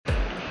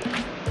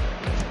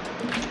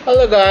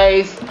Hello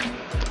guys,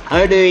 how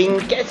are doing?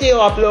 कैसे हो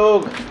आप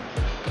लोग?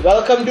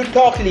 Welcome to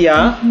टॉकलिया।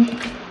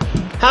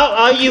 How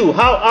are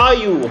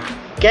you?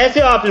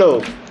 कैसे हो आप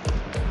लोग?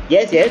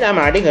 Yes I am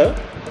adding her.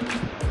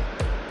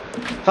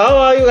 How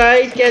are you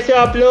guys? कैसे हो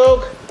आप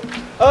लोग?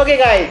 Okay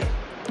guys,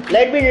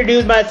 let me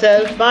introduce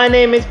myself. My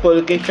name is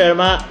Pulkit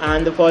Sharma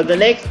and for the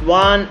next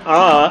 1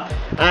 hour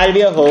I'll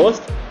be a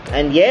host.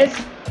 And yes,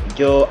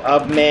 जो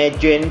अब मैं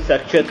जिन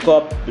शख्सियत को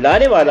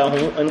बुलाने वाला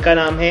हूँ उनका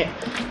नाम है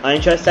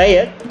Ansha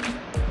Syed.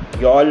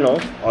 You all know,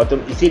 और तुम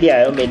इसीलिए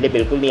आए हो, मेरे लिए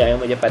बिल्कुल नहीं आए हो,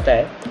 मुझे पता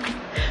है।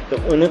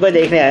 तुम उनको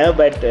देखने आए हो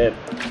बट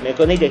मेरे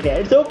को नहीं देखने आए।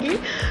 इट्स ओके,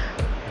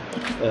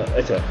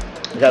 अच्छा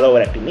ज़्यादा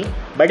ओवर एक्टिंग नहीं,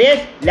 but yes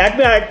let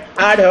me add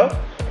her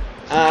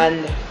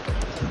and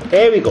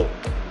here we go.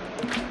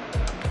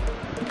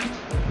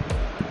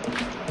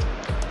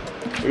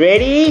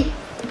 Ready?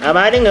 I'm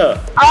adding her.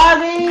 आ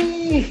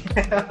गई।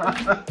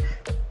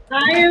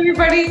 Hi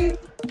everybody.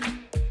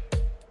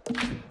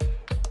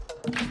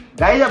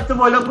 गाइस अब तो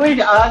बोलो कुछ।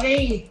 आ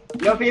गई।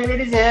 Your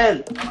favourite is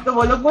here. अब तो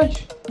बोलो कुछ।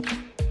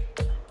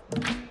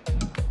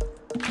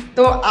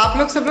 तो आप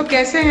लोग सब लोग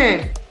कैसे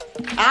हैं?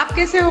 आप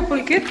कैसे हो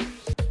पुलकित?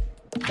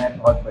 मैं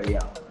बहुत बढ़िया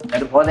हूँ। मैं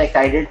तो बहुत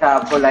एक्साइटेड था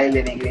आपको लाइव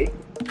लेने के लिए,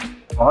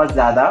 बहुत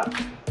ज्यादा।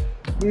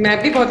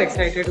 मैं भी बहुत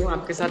एक्साइटेड हूँ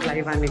आपके साथ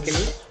लाइव आने के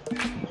लिए।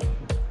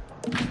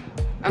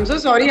 आई एम सो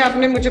सॉरी,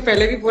 आपने मुझे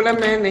पहले भी बोला,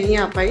 मैं नहीं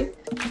आ पाई।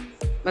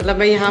 मतलब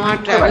मैं यहाँ वहाँ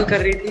ट्रैवल कर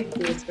रही थी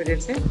तो इस वजह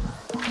से।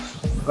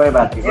 कोई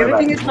बात नहीं।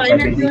 Everything is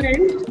fine at your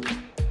end?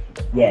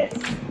 Yes,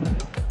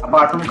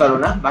 apart from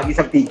corona बाकी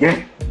सब ठीक है।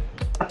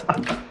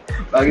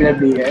 बाकी सब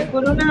ठीक है।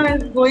 कोरोना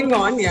इज गोइंग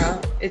ऑन,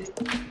 या it's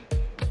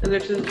a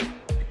little,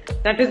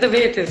 that is the way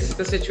it is,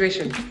 the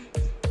situation.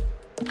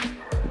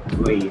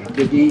 वही है,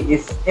 क्योंकि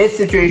इस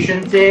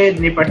सिचुएशन से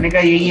निपटने का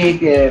यही एक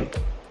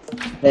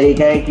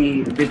तरीका है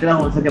कि जितना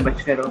हो सके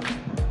बच कर रहो।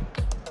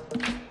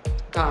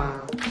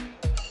 हाँ।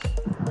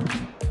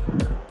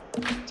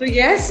 So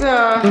yes,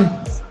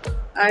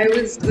 I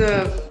was.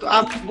 तो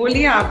आप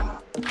बोलिए,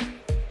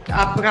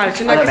 आपका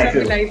अर्चना के साथ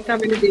लाइव था,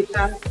 मैंने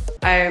देखा।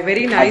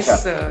 Very nice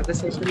the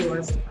session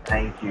was.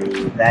 Thank you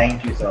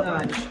so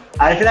much.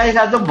 अर्चना के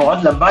साथ तो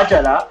बहुत लंबा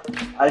चला।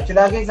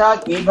 अर्चना के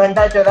साथ 1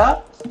 घंटा चला।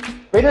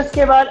 फिर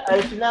उसके बाद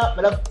अर्चना,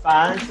 मतलब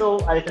फैंस तो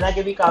अर्चना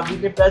के भी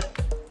काफी थे, प्लस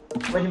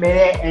कुछ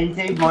मेरे एंड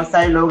से भी बहुत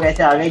सारे लोग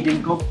ऐसे आ गए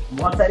जिनको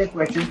बहुत सारे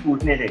क्वेश्चन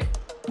पूछने थे।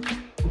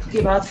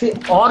 उसके बाद फिर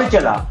और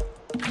चला,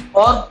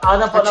 और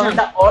आधा पौना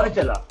घंटा और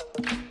चला।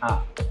 हाँ,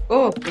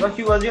 because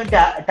she was in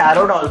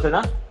tarot also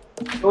ना,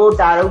 तो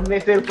टैरोट में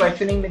फिर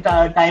क्वेश्चनिंग में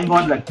टाइम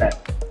बहुत लगता है।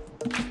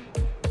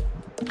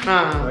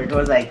 हाँ, it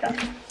was like that.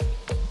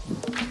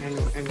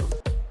 I know.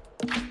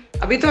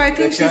 अभी तो I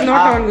think she is not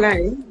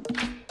online.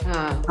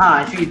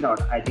 हाँ, she is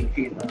not, I think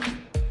she is not.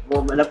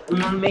 वो मतलब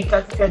उन्होंने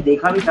क्या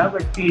देखा भी था,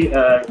 बट शी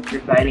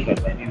रिप्लाई नहीं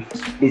कर पाई, मे बी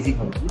बिजी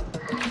होंगी।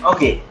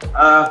 Okay,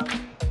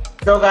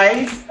 so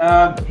guys,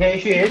 here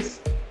she is.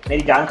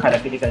 मेरी जान खा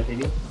रखी थी कल से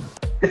भी।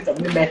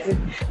 सबने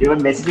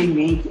मैसेजिंग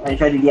मी कि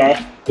अंशा दीदी आए।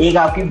 एक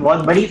आपकी बहुत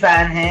बड़ी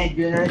फैन है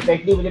जिन्होंने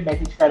स्पेशली मुझे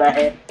मैसेज करा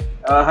है।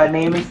 Her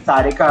name is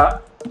Sarika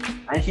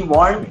and she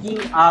want कि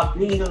आप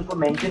प्लीज उनको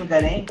मेंशन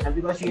करें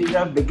because she is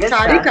your biggest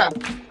Sarika.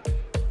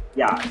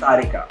 या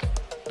Sarika,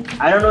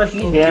 I don't know she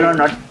is here और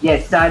नॉट।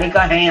 यस,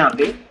 सारिका है यहाँ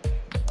पे।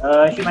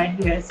 She might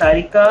be here.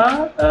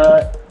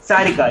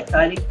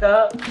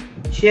 Sarika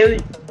Shiv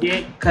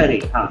J Khare.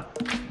 हाँ,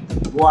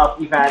 वो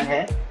आपकी फैन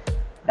है।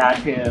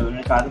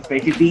 उन्होंने कहा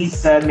स्पेशली प्लीज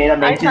सर मेरा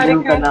मेंशन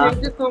जरूर करना।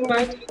 Thank you so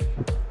much.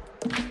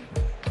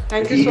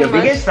 Thank you She's so your much.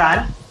 biggest fan.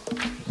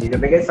 She's your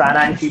biggest fan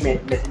and she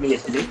messaged me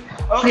yesterday.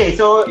 Okay,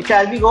 so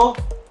shall we go?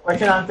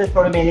 Question answers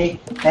थोड़े मेरे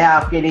हैं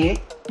आपके लिए।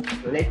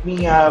 So let me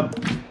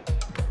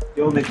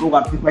जो मेरे को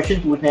आपसे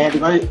question पूछने हैं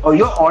because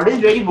your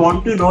audience really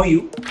want to know you.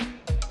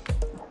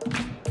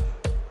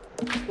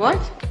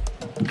 What?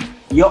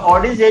 Your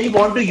audience really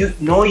want to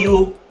know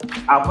you.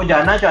 आपको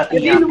जानना चाहती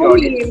हैं आपके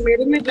ऑडियंस।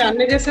 मेरे में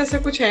जानने जैसा ऐसा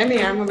कुछ है नहीं।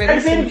 I am very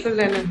simple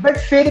and but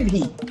फिर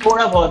भी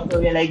थोड़ा बहुत तो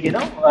लाइक यू नो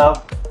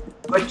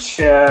कुछ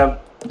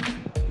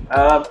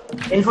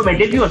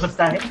इंफॉर्मेटिव भी हो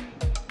सकता है,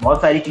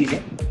 बहुत सारी चीजें।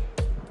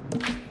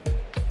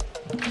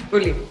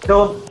 बोलिए।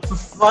 तो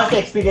फर्स्ट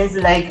एक्सपीरियंस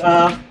लाइक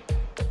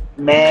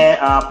मैं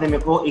आपने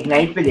मेरे को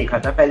इग्नाइट पे देखा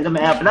था। पहले तो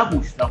मैं अपना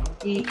पूछता हूँ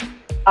कि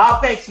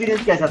आपका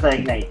एक्सपीरियंस कैसा था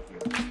इग्नाइट पे?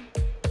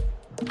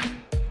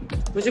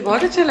 मुझे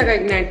बहुत अच्छा लगा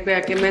इग्नाइट पे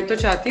आके। मैं तो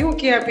चाहती हूँ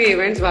कि आप ये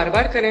इवेंट्स बार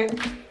बार करें,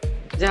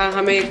 जहाँ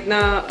हमें इतना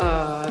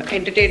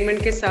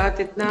एंटरटेनमेंट के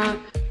साथ इतना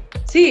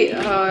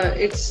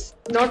it's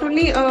not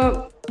only a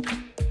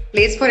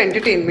place for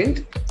entertainment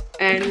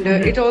and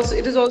it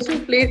is also a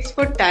place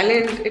for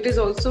talent. It is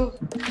also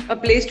a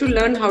place to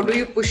learn how do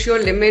you push your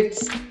limits,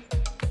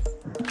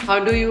 how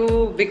do you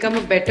become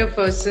a better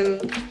person,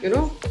 you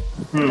know.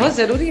 बहुत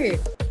जरूरी है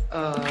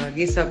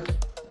ये सब।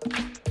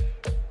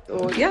 तो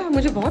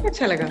मुझे बहुत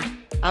अच्छा लगा।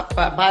 आप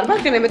बार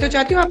बार करें। मैं तो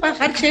चाहती हूँ आप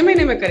हर 6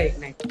 महीने में करें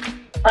इग्नाइट।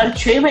 हर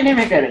 6 महीने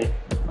में करें।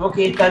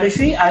 Okay,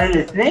 Tanushree, are you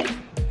listening?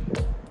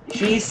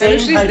 She is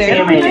saying हर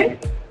 6 महीने।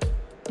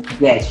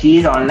 Yes, she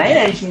is online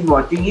and she is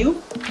watching you.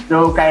 So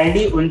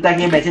kindly उन तक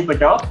ये मैसेज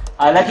पहुंचाओ.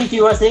 हालांकि she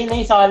was saying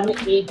नहीं साल में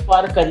एक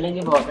बार कर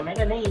लेंगे बहुत है. मैं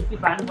कहा नहीं, इसकी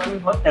फैन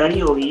फॉलोइंग बहुत तगड़ी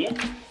हो गई है.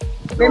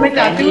 मैं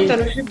चाहती हूँ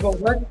तनुश्री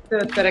बहुत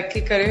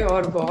तरक्की करे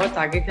और बहुत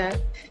आगे जाए.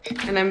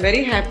 And I'm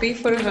very happy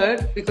for her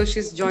because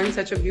she's joined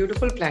such a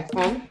beautiful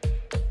platform.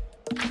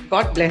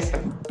 God bless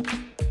her.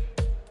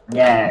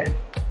 Yes.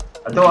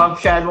 तो अब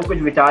शायद वो कुछ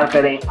विचार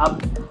करें.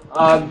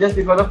 अब just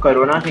because of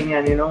Corona thing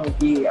and you know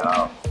कि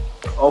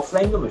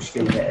ऑफलाइन तो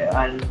मुश्किल है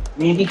एंड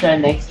मे बी शायद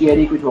नेक्स्ट ईयर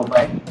ही कुछ हो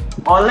पाए.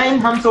 ऑनलाइन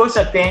हम सोच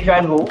सकते हैं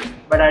शायद हो,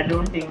 बट आई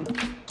डोंट थिंक.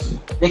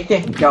 देखते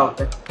हैं क्या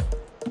होता है.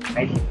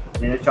 Right,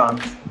 there is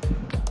chance.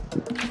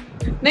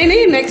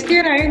 नहीं, next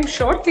year I am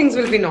sure things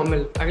will be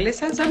normal. अगले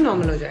साल सब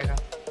नॉर्मल हो जाएगा.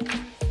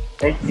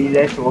 Let's see,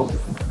 let's hope.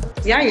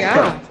 या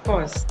ऑफ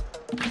कोर्स.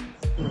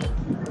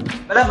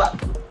 मतलब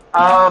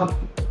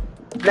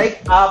लाइक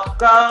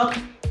आपका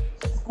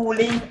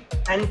schooling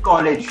and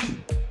college,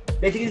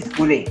 basically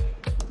schooling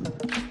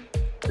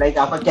like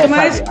आपका कैसा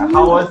गया?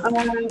 How was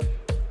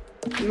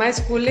my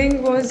schooling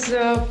was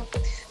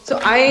so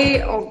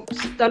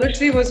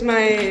Tanushri was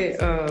my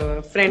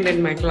friend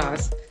in my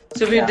class,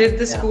 so we did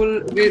the school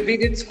we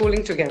did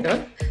schooling together.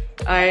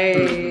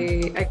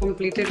 I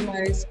completed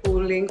my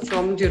schooling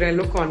from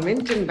Durello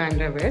Convent in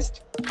Bandra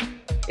West.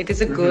 It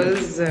is a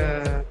girls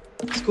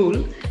school,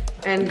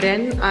 and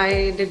then I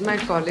did my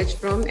college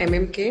from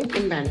MMK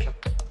in Bandra.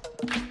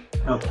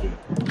 Okay,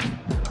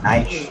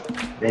 nice,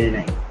 very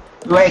nice.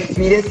 तो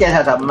experience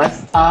कैसा था?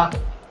 मस्त था?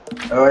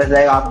 और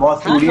like आप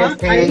बहुत studious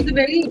थे?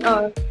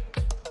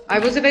 I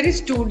was a very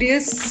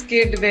studious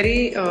kid, very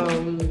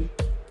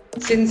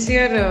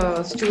sincere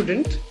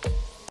student.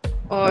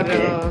 और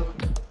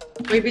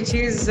कोई भी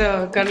चीज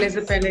करने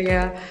से पहले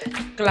या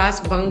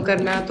क्लास बंक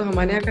करना तो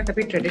हमारे यहाँ का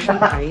कभी ट्रेडिशन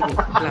था ही नहीं.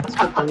 क्लास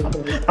को बंक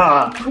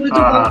करना, स्कूल तो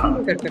बंक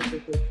नहीं कर सकते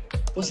थे,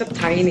 वो सब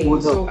था ही नहीं.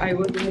 सो I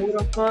was more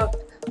of a,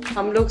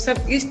 हम लोग सब,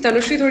 इस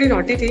तनुश्री थोड़ी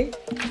नॉटी थी,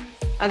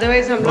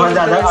 अदरवाइज हम बहुत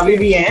ज्यादा. लोग अभी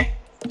भी हैं,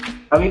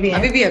 अभी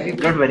भी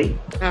डोंट वरी.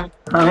 हाँ,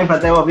 हमें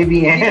पता है वो अभी भी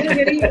हैं.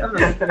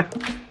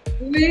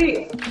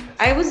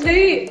 I was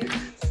very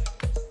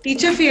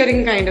teacher fearing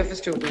kind of a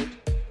student.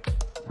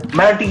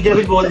 मैं टीचर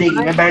कुछ बोल देगी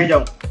मैं बैठ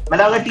जाऊँ.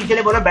 मतलब अगर टीचर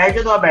ने बोला बैठ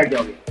जाओ तो आप बैठ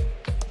जाओगे.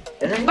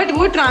 बट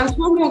वो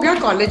ट्रांसफॉर्म हो गया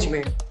कॉलेज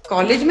में.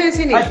 कॉलेज में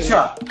ऐसे नहीं.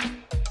 अच्छा.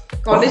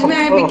 कॉलेज में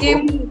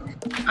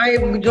I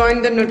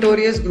join the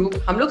notorious group.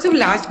 हम लोग सब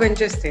लास्ट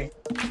बेंचेस थे,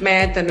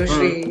 मैं,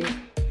 तनुश्री,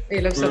 ये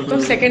लोग सब तो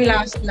सेकंड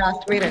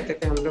लास्ट में रहते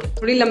थे. हम लोग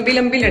थोड़ी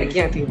लंबी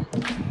लड़कियां थी,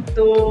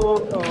 तो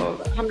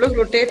हम लोग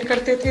रोटेट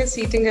करते थे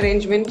सीटिंग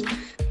अरेंजमेंट.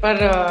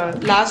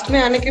 पर लास्ट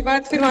में आने के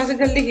बाद फिर वहां से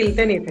जल्दी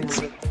हिलते नहीं थे. हम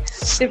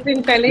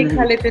टिफिन पहले ही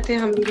खा लेते थे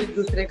हम लोग एक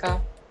दूसरे का,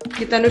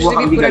 कि तनुश्री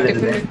भी पूरा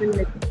टिफिन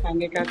लेके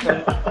खाने का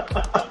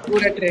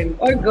पूरा ट्रेंड.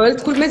 और गर्ल्स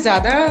स्कूल में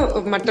ज्यादा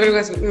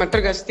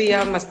मटर गश्ती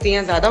या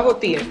मस्तियां ज्यादा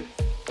होती है,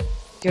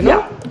 यू नो.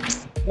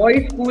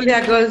 बॉयज स्कूल या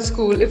girls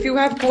school, if you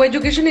have co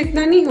education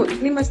इतना नहीं होती,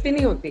 इतनी मस्ती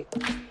नहीं होती.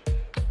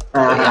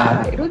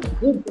 It was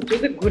good. It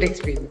was a good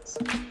experience.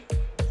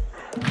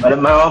 अरे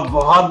मैं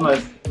बहुत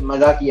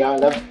मजा किया,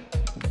 मतलब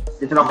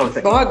जितना हो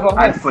सके.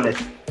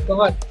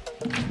 बहुत.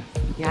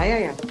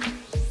 या.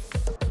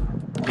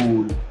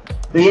 Cool.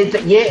 तो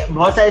ये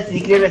बहुत सारे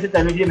सीक्रेट वैसे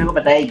तनुजी मेरे को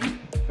बताएगी,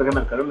 तो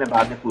मत करो, मैं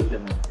बाद में पूछ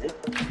लूंगा उससे.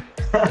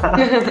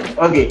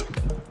 ओके,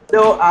 तो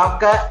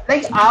आपका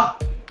लाइक आप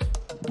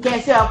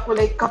कैसे, आपको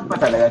लाइक कब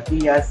पता लगा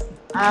कि yes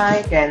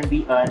I can be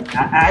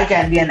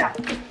an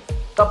actor?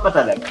 कब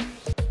पता लगा?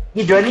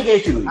 ये जर्नी कैसे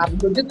शुरू हुई?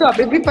 मुझे तो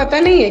अभी भी पता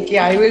नहीं है कि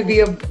I will be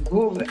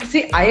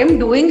see I am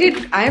doing it.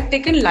 I have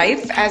taken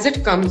life as it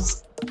comes.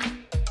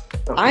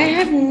 I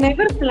have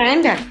never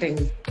planned acting.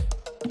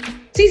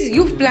 See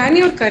you plan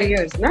your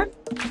careers ना.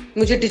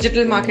 मुझे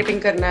डिजिटल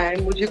मार्केटिंग करना है,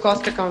 मुझे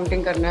कॉस्ट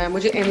अकाउंटिंग करना है,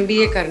 मुझे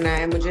MBA करना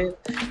है, मुझे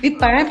वी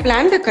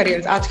प्लान द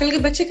करियर्स. आजकल के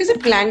बच्चे कैसे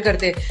प्लान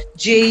करते हैं,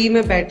 JEE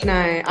में बैठना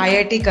है,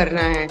 IIT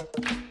करना है.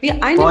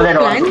 I never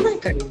plan my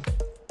career.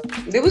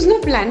 There was no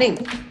planning.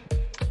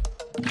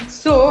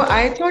 So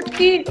I thought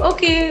कि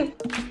ओके,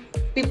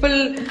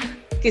 पीपल,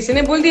 किसी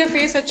ने बोल दिया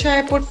फेस अच्छा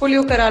है,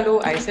 पोर्टफोलियो करा लो.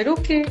 आई सेड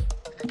ओके,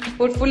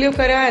 पोर्टफोलियो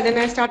करा. Then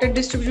I started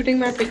distributing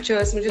my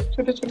pictures. मुझे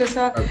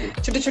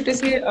छोटे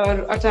से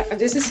और अच्छा,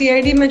 जैसे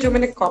CID में जो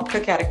मैंने कॉप का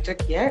कैरेक्टर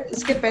किया है,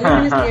 इसके पहले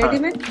मैंने CID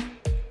में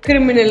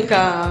क्रिमिनल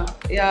का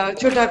या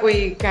छोटा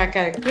कोई क्या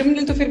कैरेक्टर,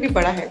 क्रिमिनल तो फिर भी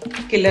बड़ा है,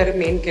 किलर,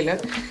 मेन किलर,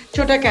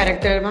 छोटा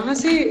कैरेक्टर. वहां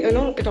से you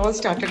know it all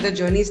started, the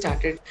journey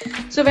started.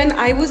 So when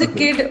I was a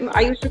kid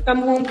I used to come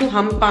home to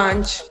Hum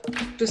Paanch,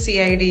 to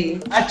CID.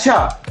 अच्छा,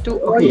 टू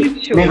ऑल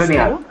दीस शोज.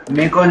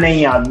 मेरे को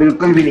नहीं याद,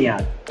 बिल्कुल भी नहीं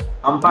याद.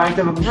 हम पांच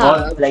तो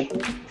बहुत लाइक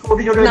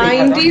छोटे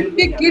 90s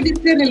के किड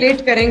इससे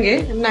रिलेट करेंगे.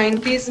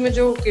 90s में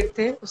जो किड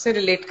थे उससे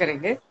रिलेट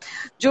करेंगे.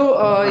 जो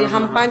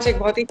हम पांच एक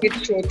बहुत ही हिट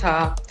शो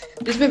था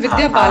जिसमें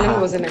Vidya Balan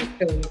was an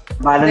actor.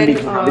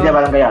 Vidya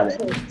Balan का याद है.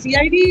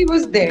 CID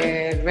was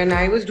there when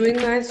I was doing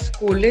my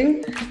schooling.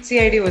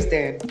 CID was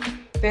there.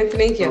 10th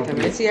नहीं किया था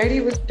मैंने. CID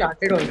was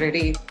started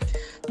already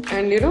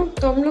and you know,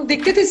 तो हम लोग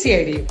देखते थे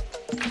CID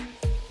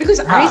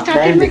because I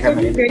started my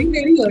career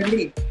very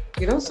early.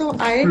 You know, so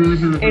I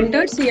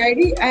entered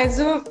CID as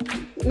a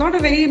not a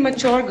very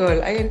mature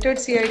girl. I entered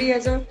C.I.D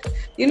as a,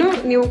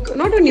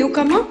 not a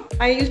newcomer.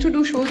 I used to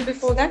do shows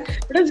before that,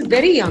 but I was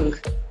very young.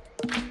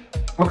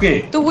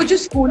 Okay. तो वो जो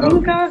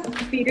schooling का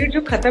period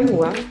जो खत्म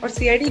हुआ और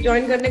C.I.D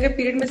join करने के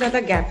पीरियड में ज्यादा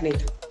गैप नहीं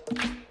था,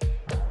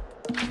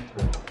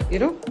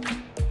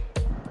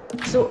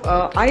 So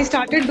I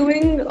started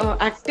doing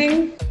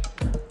acting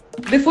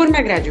before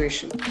my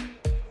graduation.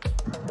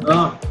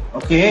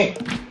 Okay.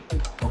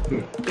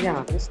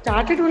 Yeah, I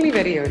started only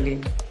very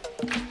early.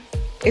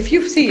 If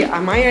you see,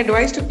 my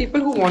advice to people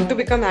who want to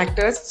become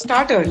actors,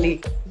 start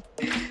early.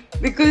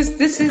 Because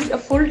this is a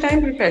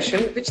full-time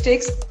profession which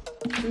takes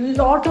a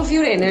lot of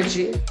your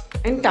energy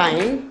and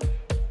time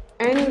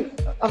and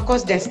of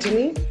course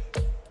destiny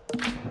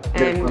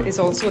and is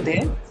also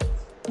there.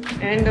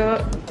 And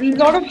a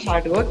lot of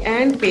hard work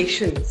and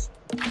patience.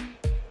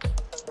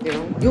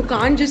 You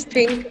can't just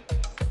think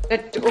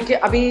that okay,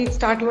 अभी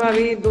start हुआ,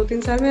 अभी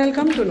 2-3 साल में I'll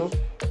come to know.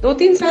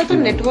 2-3 साल तो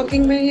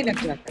networking में ही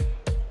लग जाता है.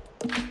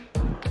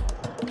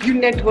 You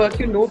network,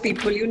 you know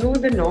people, you know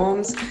the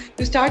norms.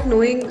 You start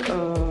knowing.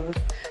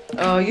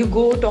 You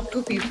go talk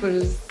to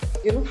people.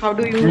 How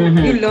do you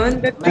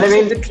learn the tricks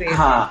of the trade?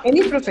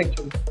 Any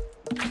profession,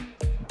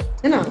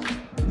 है ना?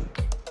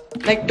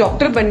 Like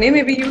doctor बनने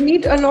में भी you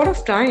need a lot of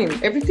time.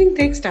 Everything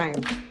takes time.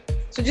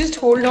 So just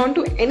hold on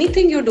to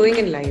anything you're doing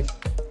in life.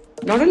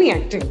 Not only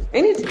acting,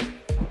 anything.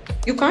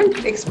 You can't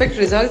expect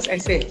results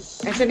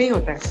ऐसे नहीं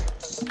होता है.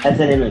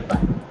 ऐसे नहीं मिलता.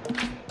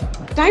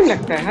 Time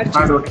लगता है हर चीज.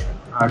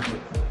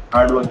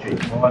 हार्ड वर्क चाहिए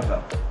बहुत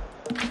ज़्यादा.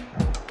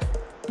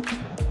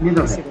 ये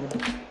तो है.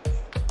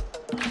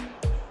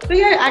 So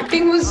yeah,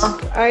 acting was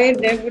I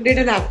did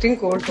an acting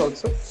course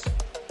also.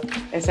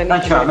 ऐसा नहीं.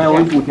 अच्छा, मैं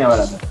वही पूछने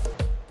वाला था.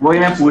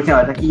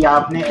 कि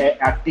आपने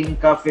एक्टिंग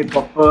का फिर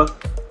प्रॉपर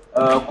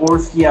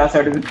कोर्स किया,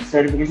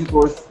 सर्टिफिकेशन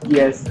कोर्स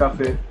किया इसका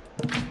फिर?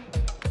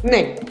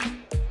 नहीं,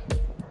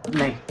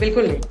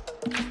 बिल्कुल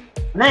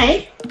नहीं.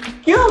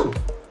 क्यों?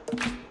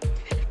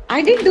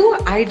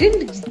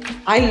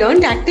 I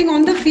learned acting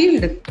on the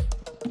field.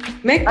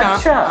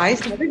 I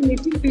started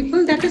meeting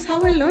people. That is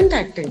how I learned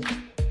acting.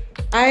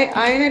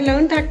 I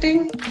learned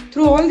acting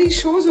through all these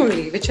shows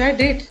only, which I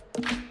did.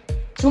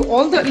 Through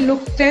all the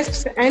look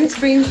tests and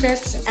screen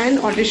tests and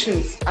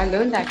auditions, I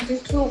learned acting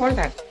through all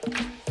that.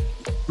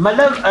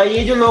 मतलब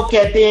ये जो लोग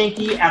कहते हैं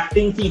कि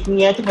acting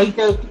सीखनी है तो भाई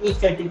तो एक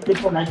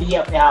सर्टिफिकेट होना चाहिए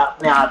अपने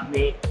हाथ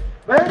में,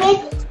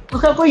 मतलब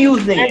उसका कोई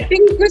यूज नहीं है.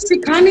 एक्टिंग कोई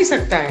सिखा नहीं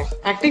सकता है.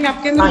 एक्टिंग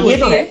आपके अंदर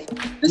होती है.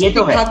 ये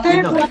तो है.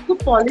 तो आपको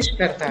पॉलिश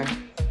करता है.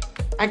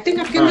 एक्टिंग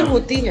आपके अंदर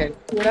होती है,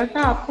 थोड़ा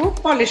सा आपको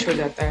पॉलिश हो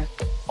जाता है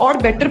और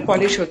बेटर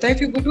पॉलिश होता है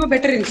if you go to a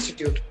better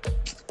institute.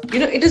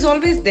 It is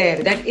always there,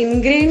 that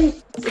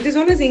it is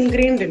always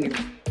ingrained in you,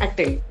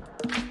 acting.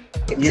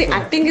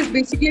 Acting is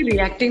basically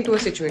reacting to a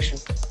situation.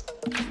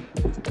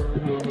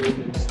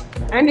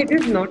 And it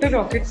is not a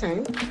rocket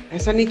science.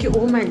 ऐसा नहीं कि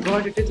oh my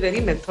god, it is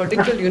very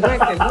methodical, I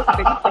cannot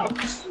very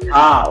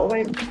oh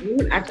my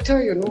god, actor,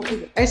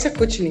 ऐसा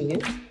कुछ नहीं है.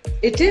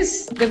 It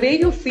is the way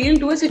you feel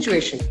to a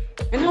situation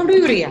and how do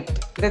you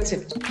react. That's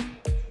it.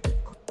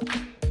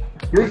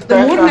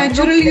 The more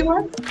natural you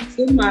are,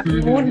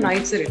 the more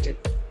nicer it is.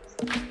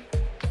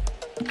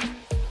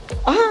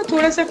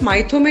 थोड़ा सा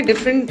mytho में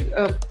different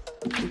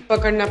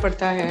पकड़ना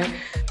पड़ता है.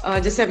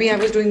 जैसे अभी I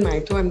was doing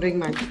mytho, I am doing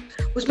mytho,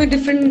 उसमें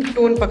different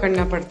tone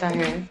पकड़ना पड़ता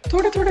है.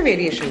 थोड़ा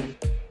वेरिएशन है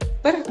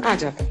पर आ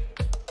जाता है.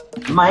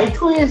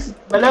 माइथो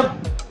मतलब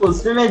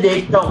उसमें मैं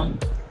देखता हूँ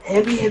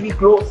हेवी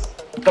क्लोथ्स.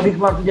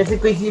 कभी-कभार जैसे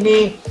किसी ने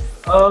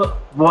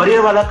वॉरियर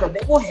वाला कर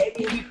दिया, वो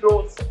हेवी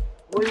क्लोथ्स.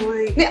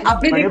 नहीं,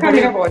 आपने देखा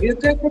मेरा वॉरियर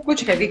तो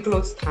कुछ हेवी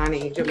क्लोथ्स था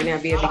नहीं जो मैंने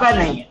अभी आपका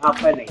नहीं.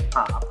 आपका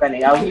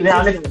नहीं.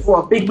 आपने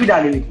पिक भी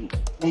डाली हुई थी.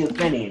 नहीं,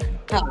 उसमें नहीं है.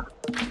 हाँ,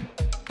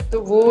 तो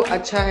वो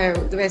अच्छा है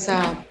वैसा.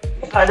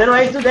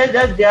 Otherwise, so there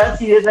are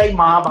series like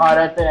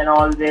Mahabharata and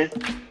all this.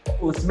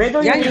 उसमें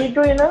तो you need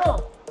to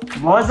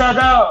बहुत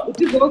ज़्यादा.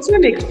 It is also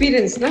an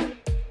experience, ना?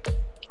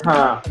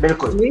 हाँ,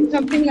 बिल्कुल. Doing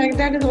something like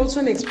that is also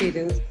an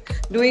experience.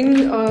 Doing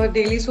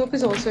daily soap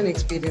is also an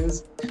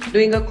experience.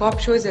 Doing a cop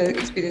show is an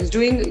experience.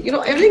 Doing,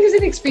 everything is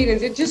an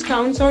experience. It just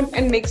counts on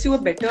and makes you a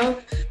better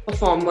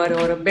performer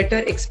or a better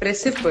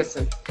expressive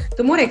person.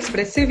 The more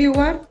expressive you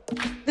are,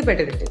 the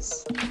better it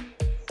is.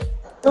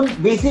 So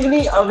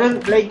basically,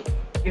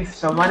 if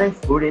someone is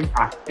good in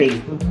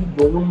acting, so he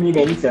don't need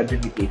any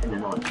certification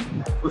and all.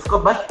 उसको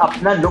बस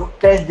अपना look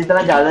test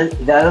जितना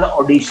ज़्यादा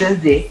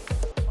auditions दे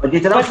और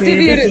जितना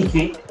field में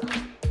सीखे.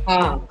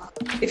 हाँ.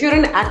 If you're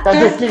an actor,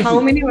 how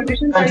many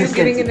auditions are you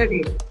giving in a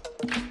day?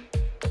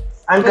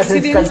 And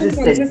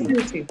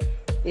consistency.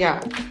 Yeah.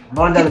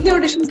 कितने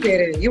auditions दे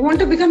रहे हैं? You want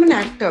to become an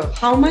actor.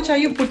 How much are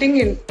you putting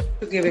in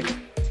to give it?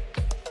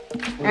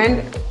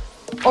 And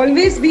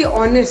always be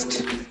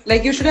honest.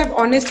 Like you should have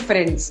honest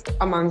friends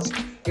amongst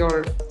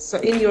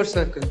in your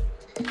circle.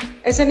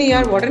 ऐसा नहीं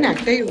यार, what an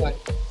actor you are.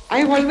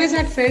 I've always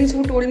had friends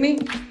who told me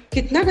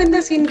कितना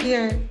गंदा scene किया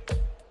है,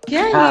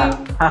 क्या है ये,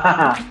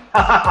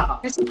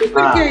 ऐसे क्यों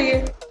किया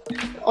ये.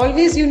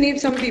 Always you need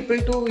some people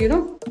to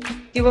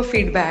give a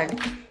feedback,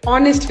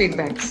 honest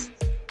feedbacks,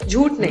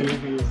 झूठ नहीं.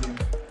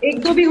 एक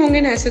दो भी होंगे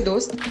ना ऐसे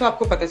दोस्त तो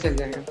आपको पता चल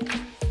जाएगा,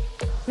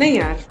 नहीं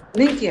यार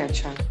नहीं किया,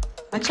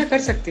 अच्छा कर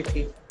सकती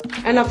थी।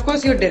 And of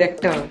course your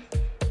director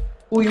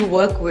who you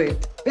work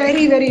with,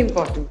 very very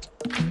important.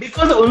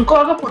 Because उनको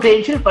अगर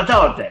पोटेंशियल पता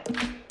होता है,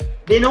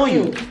 दे नो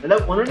यू,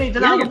 मतलब उन्होंने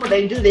इतना आपको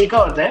पोटेंशियल देखा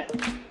होता है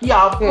कि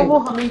आपको वो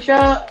हमेशा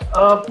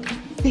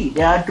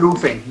दे आर ट्रू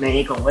फ्रेंड, मैं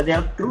ये कहूंगा दे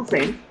आर ट्रू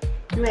फ्रेंड,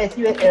 जो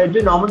ऐसी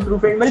जो नॉर्मल ट्रू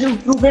फ्रेंड, मतलब जो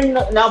ट्रू फ्रेंड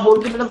ना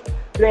बोल के, मतलब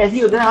जो ऐसी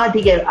होता है, हाँ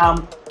ठीक है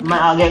मैं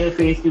आ गया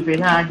फेस टू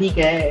फेस, हाँ ठीक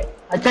है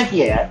अच्छा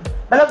किया यार,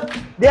 मतलब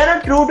they are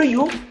not true to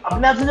you,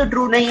 अपने आप से जो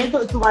ट्रू नहीं है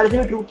तो तुम्हारे से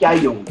भी ट्रू क्या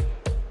ही होंगे।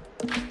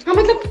 हाँ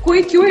मतलब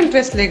कोई क्यों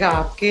इंटरेस्ट लेगा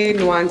आपके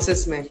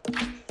नुआंसेस में,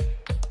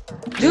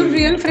 जो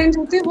रियल फ्रेंड्स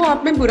होते हैं वो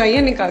आप में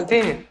बुराइयां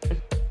निकालते हैं।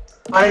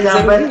 फॉर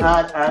एग्जाम्पल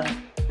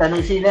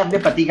तनुश्री ने अपने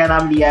पति का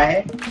नाम लिया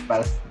है,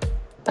 बस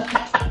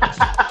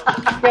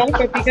क्या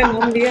पति का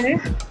नाम लिया है?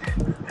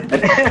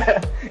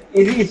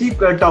 इसी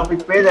टॉपिक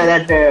पे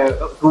that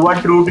who are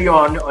true to you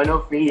on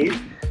your face,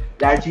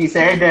 that she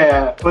said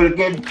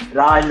Pulkit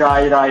Raj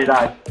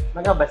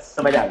मैं कहा बस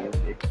समझ आ गया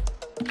मुझे,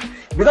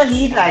 because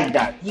he's like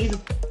that, he's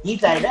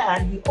like that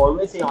and he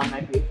always say on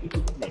my face कि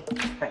Pulkit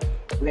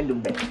नहीं,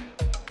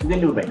 you can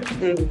do better,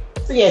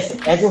 so yes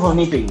ऐसे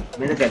होनी चाहिए,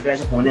 मैंने कहता हूँ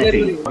ऐसे होने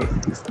चाहिए।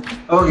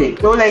 ओके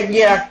तो लाइक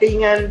ये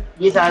एक्टिंग एंड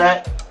ये सारा,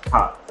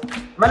 हाँ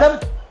मतलब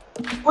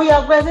कोई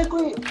आपको ऐसे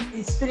कोई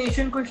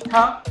इंस्पिरेशन कुछ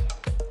था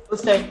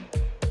उस time?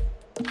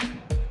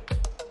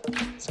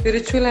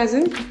 Spiritual as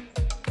in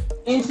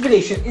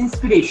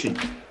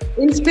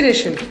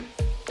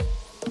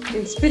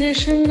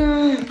inspiration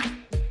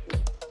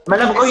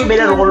मतलब कोई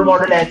मेरा रोल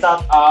मॉडल ऐसा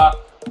था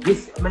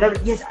जिस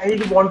मतलब yes I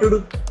really wanted to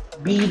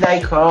be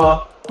like her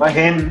और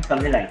हिम,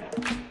 समथिंग लाइक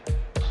दैट।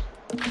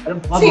 अरे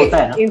बहुत होता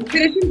है ना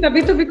इंस्पिरेशन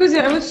तभी तो because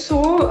I was so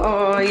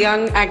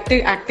young,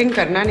 acting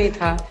करना नहीं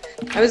था,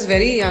 आई वाज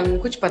वेरी यंग,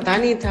 कुछ पता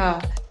नहीं था,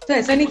 तो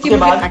ऐसा नहीं कि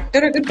मुझे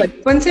एक्टर अगर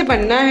बचपन से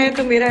बनना है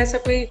तो मेरा ऐसा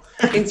कोई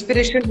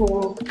इंस्पिरेशन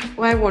हो,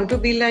 I want to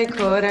be like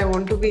her, I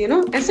want to be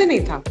ऐसा नहीं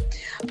था।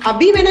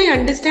 अभी when I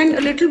understand a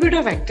little bit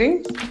of acting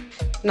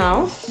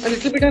now, a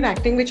little bit of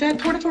acting which I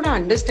थोड़ा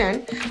अंडरस्टैंड,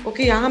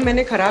 ओके यहाँ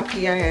मैंने खराब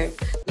किया है,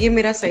 ये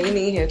मेरा सही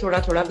नहीं है,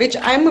 थोड़ा which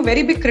I am a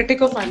very big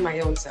critic of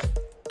my own self.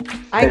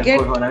 I get,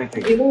 when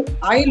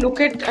I look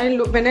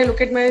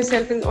at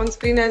myself on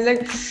screen, I'm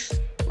like,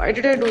 why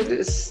did I do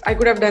this? I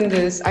could have done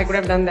this. I could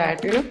have done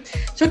that.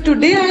 So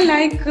today I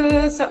like,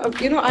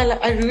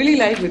 I really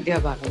like Vidya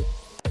Balan.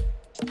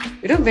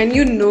 When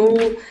you know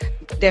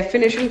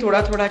definition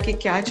थोड़ा कि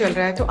क्या चल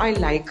रहा है, तो I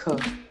like her.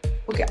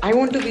 Okay, I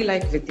want to be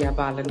like Vidya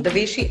Balan. The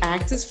way she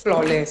acts is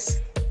flawless.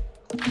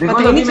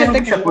 Because अभी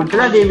मैंने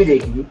शकुंतला देवी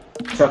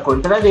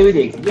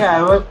देखी थी,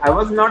 I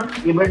was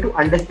not able to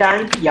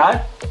understand यार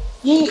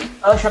कि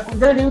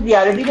शकुंतला देवी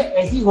रियलिटी में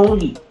ऐसी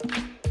होंगी,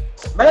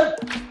 मतलब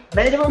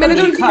मैंने तो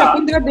उनकी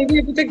शकुंतला देवी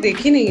अभी तक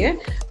देखी नहीं है,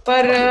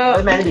 पर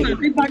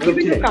बाकी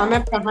भी जो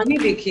कहानी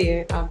देखी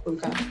है आप,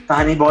 उनका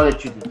कहानी बहुत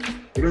अच्छी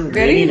थी,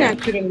 वेरी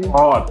नेचुरल,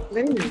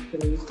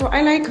 तो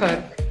आई लाइक हर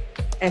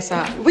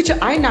ऐसा, which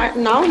I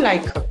now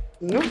like her,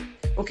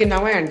 okay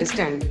now I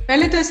understand.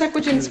 पहले तो ऐसा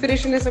कुछ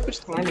इंस्पिरेशन ऐसा कुछ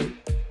था नहीं,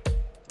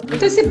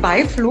 तो ऐसे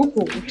बाय फ्लूक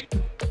हो,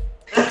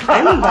 I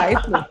am by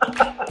fluke,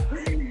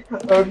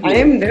 I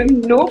am there,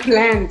 no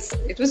plans.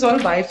 It was all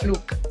by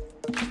fluke.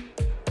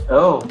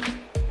 Oh.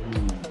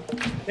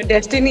 The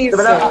destiny is.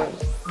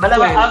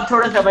 मतलब अब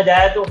थोड़ा समझ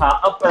आया, तो हाँ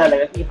अब पता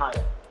लगा कि हाँ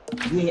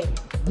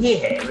ये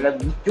है, मतलब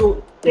जो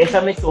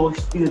जैसा मैं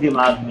सोचती हूँ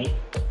दिमाग में,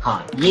 हाँ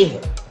ये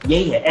है,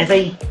 यही है, ऐसा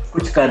ही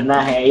कुछ करना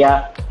है या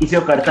किसी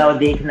को करता हुआ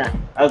देखना है,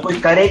 अगर कुछ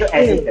करे तो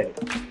ऐसे ही करे।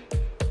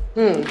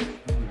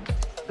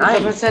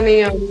 ऐसा नहीं,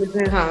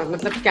 हाँ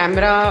मतलब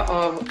कैमरा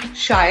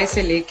शाय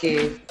से लेके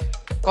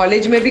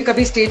कॉलेज में भी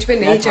कभी स्टेज पे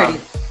नहीं चढ़ी।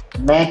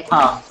 मैं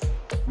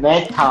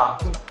था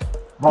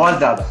बहुत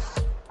ज्यादा,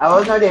 I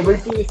was not able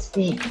to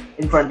speak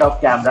in front of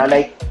camera,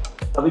 like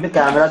अभी तो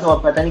कैमरा तो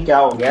अब पता नहीं क्या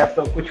हो गया, अब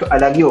तो कुछ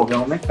अलग ही हो गया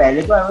हूँ मैं।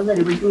 पहले तो I was not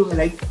able to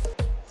like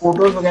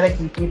photos वगैरह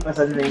खींचनी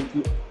पसंद नहीं थी,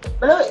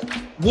 मतलब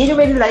ये जो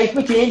मेरी लाइफ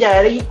में चेंज आया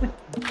है, ये कुछ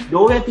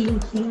 2 या 3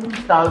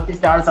 साल से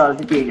 4 साल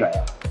से चेंज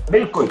आया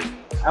बिल्कुल।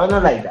 I was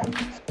not like that.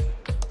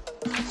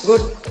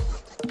 Good.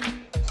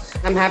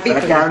 I'm happy.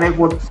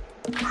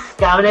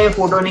 कैमरे में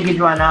फोटो नहीं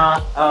खिंचवाना,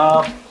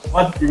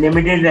 बहुत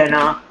लिमिटेड रहना,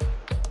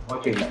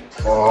 बहुत चाहिए,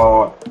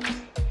 बहुत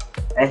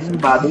ऐसी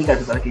बात नहीं कर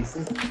सकता किससे,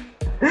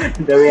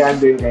 the way I'm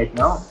doing right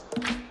now.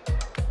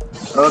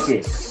 Okay.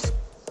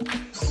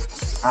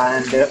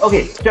 And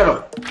okay, चलो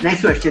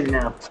नेक्स्ट क्वेश्चन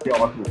आपसे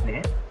और पूछते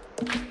हैं।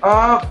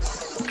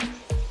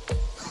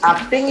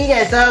 एक्टिंग एक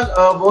ऐसा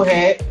वो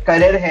है,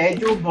 करियर है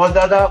जो बहुत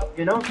ज्यादा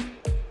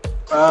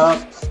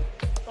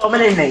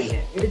परमानेंट नहीं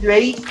है, इट इज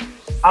वेरी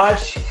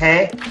आर्श है,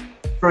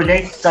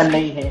 प्रोजेक्ट कर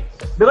नहीं है,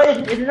 because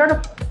it is not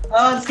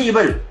a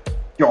stable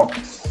job,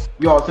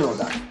 you also know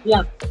that.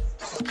 या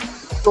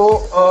तो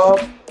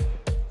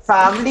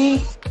फैमिली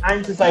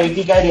एंड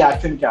सोसाइटी का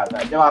रिएक्शन क्या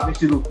था जब आपने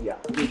शुरू किया?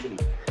 इनिशियली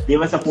दे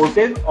वर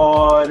सपोर्टिव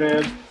और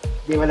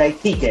दे वर लाइक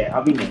ठीक है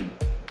अभी नहीं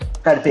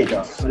करते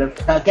जाओ, मतलब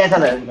कैसा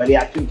था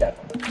रिएक्शन क्या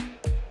था?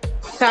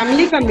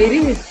 फैमिली का, मेरी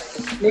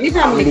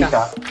फैमिली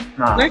का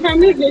हाँ My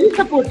family is very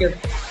supportive,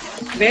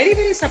 very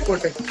very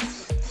supportive.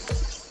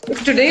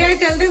 If today I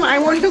tell them I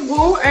want to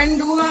go and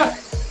do a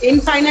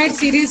infinite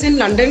series in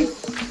London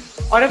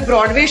or a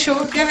Broadway show,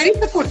 they are very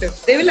supportive.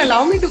 They will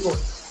allow me to go.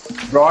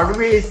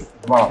 Broadway is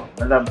wow,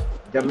 मतलब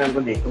जब मैं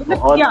उनको देखता हूँ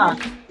बहुत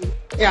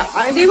Yeah,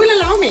 they will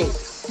allow me.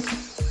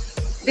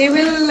 They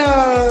will.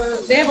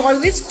 They have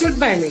always stood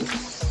by me.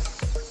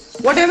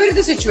 Whatever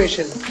the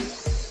situation,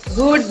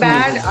 good,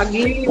 bad,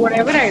 ugly,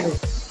 whatever I do,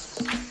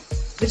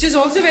 which is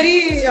also very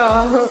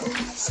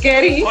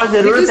scary और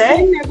जरूरत because है,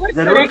 they never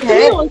जरूरत correct है।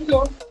 me also.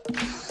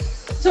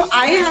 So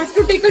I have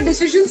to take a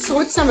decision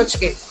सोच समझ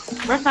के.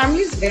 My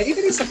family is very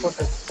very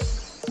supportive.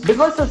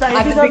 Because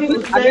society का भी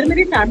अगर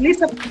मेरी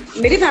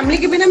फैमिली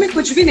के बिना मैं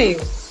कुछ भी नहीं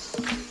हूँ.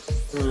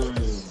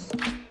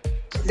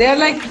 They are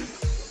like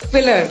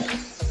pillar.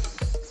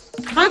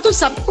 हाँ तो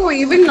सबको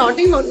even not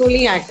in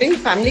only acting,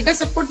 family का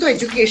सपोर्ट तो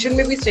एजुकेशन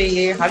में भी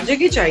चाहिए, हर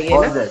जगह चाहिए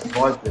ना,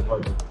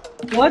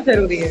 बहुत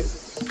जरूरी है.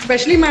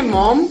 Specially my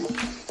mom,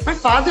 my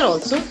father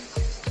also,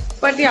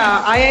 but yeah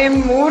I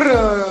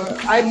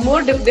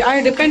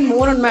depend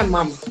more on my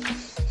mom.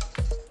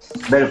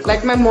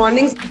 Like my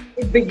mornings,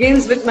 it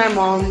begins with my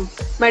mom.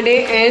 My day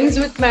ends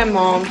with my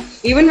mom.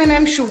 Even when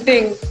I'm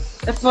shooting,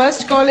 the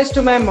first call is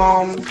to my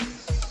mom.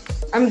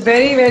 I'm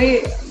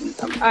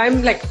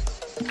like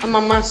a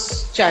mama's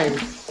child.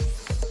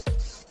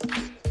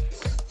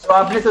 तो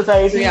आपने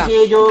society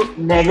के जो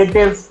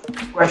negative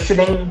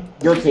questioning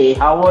जो थे,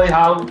 how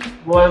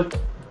वो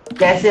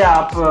कैसे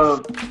आप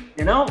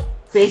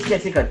face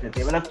कैसे करते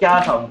थे, मतलब क्या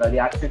था उनका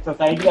रिएक्शन,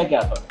 सोसाइटी का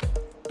क्या था?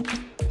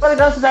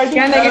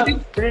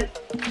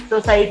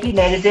 सोसाइटी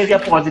नेगेटिव या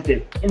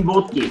positive, in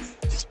both case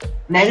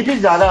negative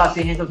ज्यादा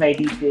आते हैं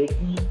सोसाइटी से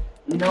कि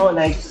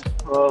लाइक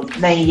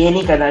नहीं ये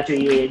नहीं करना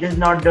चाहिए, this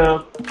not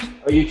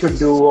you should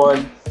do और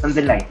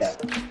समथिंग लाइक दैट.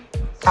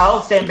 हाउ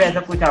उस टाइम पे ऐसा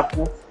कुछ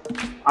आपको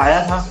आया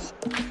था?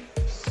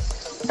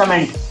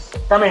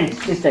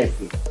 कमेंट इस टाइप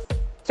की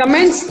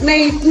कमेंट्स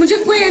नहीं, मुझे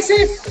कोई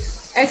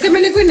ऐसे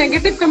मैंने कोई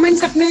नेगेटिव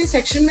कमेंट्स अपने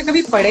सेक्शन में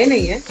कभी पढ़े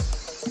नहीं है.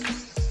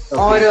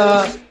 और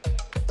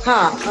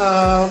हाँ,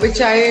 which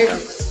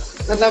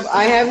मतलब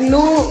I have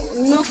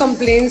no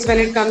complaints when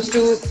it comes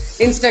to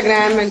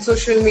Instagram and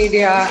social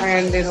media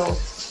and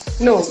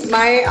no,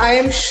 I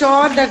am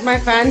sure that my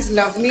fans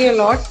love me a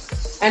lot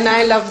and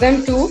I love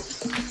them too,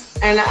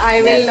 and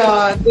I will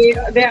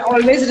they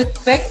always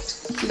respect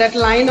that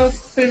line of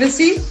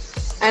privacy,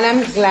 and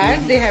I'm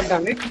glad they have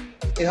done it,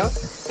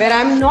 where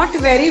I'm not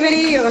very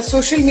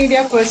social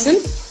media person.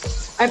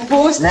 I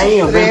post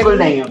नहीं हो, बिल्कुल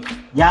नहीं हो.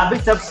 यहाँ पे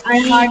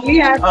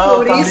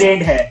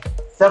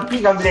सबकी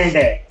complaint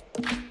है.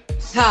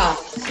 हाँ,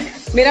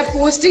 मेरा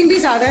पोस्टिंग भी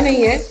ज्यादा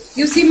नहीं है.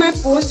 यू सी माई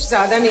पोस्ट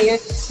ज्यादा नहीं है,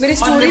 मेरे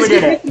स्टोरीज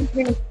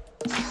भी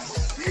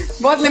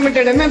बहुत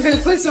लिमिटेड है. मैं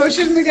बिल्कुल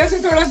सोशल मीडिया से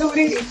थोड़ा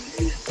दूरी,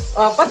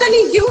 पता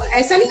नहीं क्यों,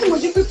 ऐसा नहीं कि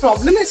मुझे कोई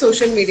प्रॉब्लम है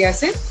सोशल मीडिया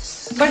से,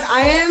 but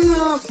I am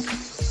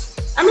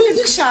a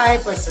little shy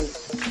person,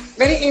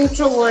 very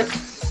introvert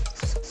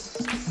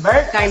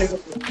kind of.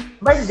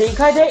 But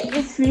देखा जाए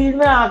इस फील्ड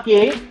में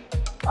आके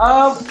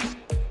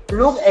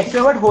लोग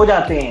एक्सट्रोवर्ट हो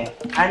जाते हैं,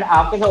 एंड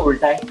आपके साथ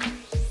उल्टा है.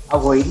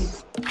 अब वही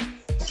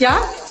क्या,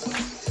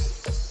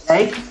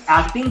 लाइक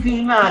एक्टिंग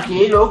फील्ड में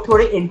आके लोग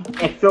थोड़े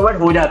एक्सट्रोवर्ट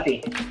हो जाते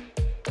हैं,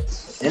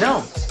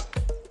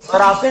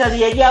 और आपके साथ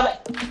ये है कि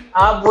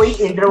आप वही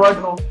इंट्रोवर्ट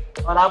हो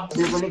और आप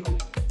बिल्कुल ही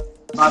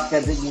बात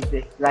करते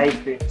हैं लाइफ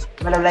पे,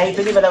 मतलब लाइफ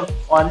पे नहीं, मतलब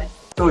ऑन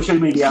सोशल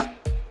मीडिया.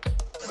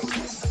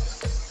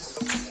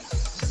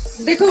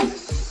 देखो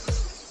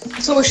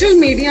सोशल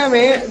मीडिया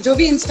में जो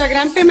भी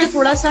इंस्टाग्राम पे मैं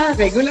थोड़ा सा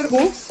रेगुलर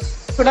हूँ,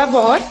 थोड़ा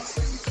बहुत,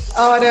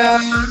 और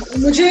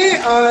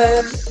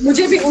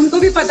मुझे भी, उनको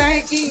भी पता है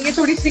कि ये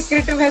थोड़ी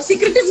सीक्रेटिव है.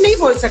 सीक्रेटिव नहीं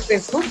बोल सकते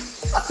इसको,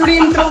 थोड़ी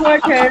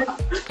इंट्रोवर्ट है,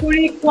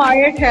 थोड़ी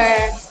क्वाइट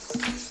है,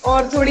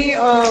 और थोड़ी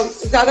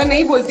ज्यादा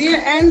नहीं बोलती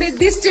है. And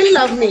they still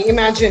love me,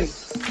 imagine,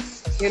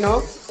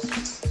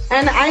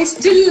 and I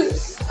still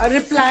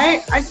reply.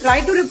 I try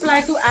to reply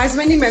to as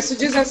many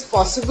messages as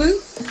possible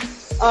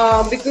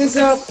because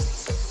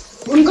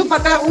उनको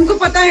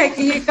पता है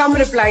कि ये कम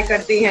रिप्लाई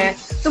करती हैं,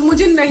 तो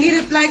मुझे नहीं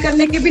रिप्लाई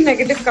करने के भी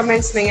नेगेटिव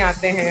कमेंट्स नहीं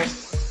आते हैं.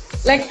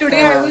 Like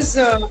today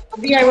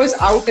I was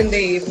out in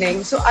the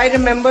evening, so I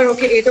remember,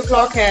 okay, 8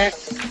 o'clock है,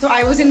 so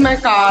I was in my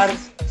car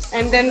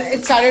and then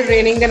it started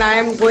raining, then I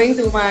am going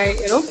to my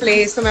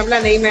place, तो मैं बोला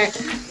नहीं, मैं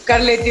कर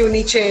लेती हूँ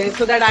नीचे,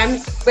 so that I am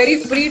very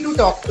free to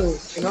talk to,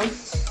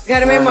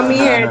 घर में मम्मी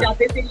है,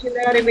 जाते थे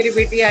अरे मेरी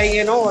बेटी आई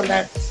है, all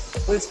that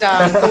full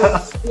stuff,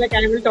 तो like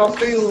I will talk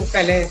to you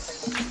पहले.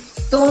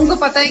 तो उनको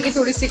पता है कि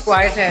थोड़ी सी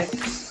क्वाइट है,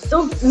 तो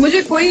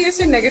मुझे कोई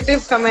ऐसे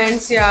नेगेटिव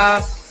कमेंट्स या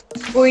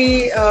कोई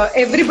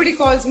एवरीबडी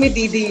कॉल्स मी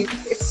दीदी,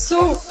 इट्स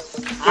सो,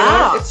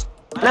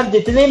 मतलब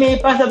जितने मेरे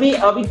पास अभी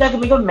तक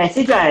मेरे को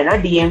मैसेज आया ना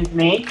डीएम्स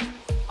में,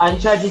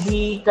 अंशा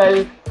दीदी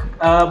कल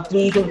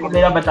प्लीज उनको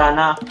मेरा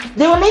बताना,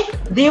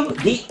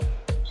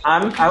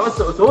 I was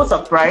so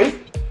surprised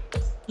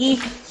कि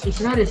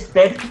इतना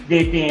रिस्पेक्ट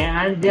देते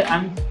हैं, एंड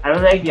I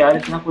was like यार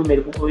इतना कोई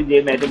मेरे को कोई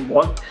दे, मैं तो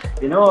बहुत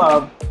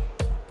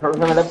थोड़ा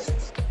सा मतलब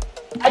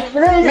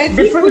मैं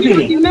डिफरेंट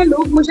फीलिंग। ना,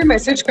 लोग मुझे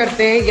मैसेज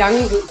करते हैं, young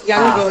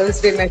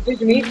girls, they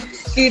message me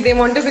कि they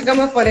want to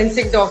become a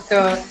forensic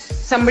doctor,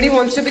 somebody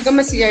wants to become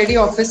a C.I.D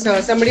officer,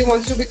 somebody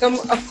wants to become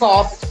a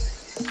cop,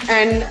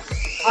 and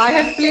I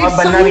have और played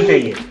बनना भी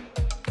चाहिए।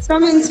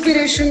 some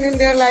inspiration in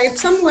their life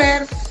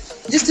somewhere,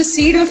 just a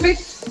seed of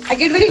it. I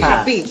get very हाँ।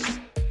 happy.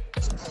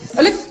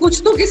 मतलब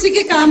कुछ तो किसी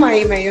के काम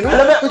आई मैं, you know,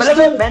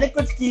 मतलब मैंने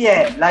कुछ किया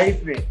है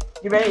लाइफ में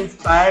कि मैं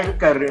इंस्पायर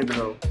कर रहे हैं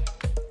लोग।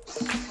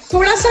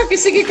 थोड़ा सा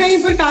किसी के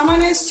कहीं पर काम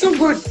आना is so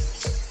good.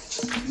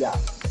 या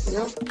You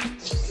know,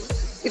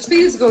 it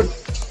feels good.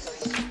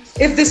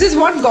 If this is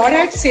what God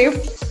had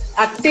saved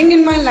acting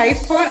in my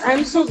life for,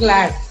 I'm so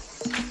glad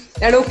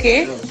that okay,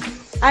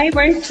 I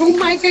went through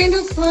my kind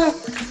of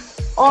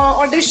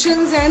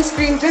auditions and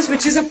screen tests,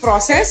 which is a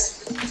process,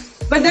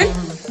 but then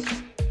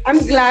I'm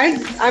glad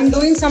I'm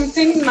doing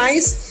something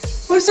nice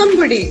for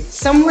somebody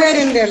somewhere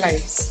in their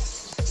lives.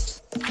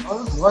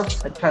 और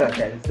बहुत अच्छा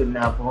लगता है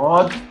सुनना।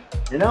 बहुत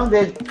you know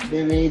they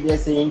way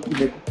they're saying कि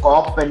मेरे को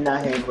कॉप बनना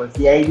है, वो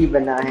CID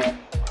बनना है,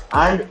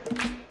 and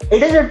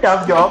it is a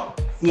tough job.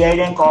 CID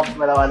and cop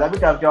वाला भी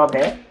tough job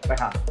है, but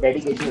हाँ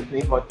dedication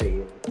उसमें भी बहुत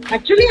चाहिए।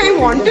 Actually, I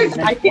wanted.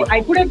 I think I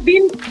could have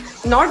been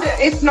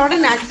if not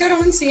an actor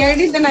on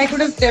C.I.D, then I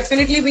could have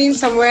definitely been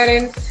somewhere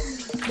in,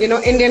 you know,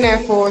 Indian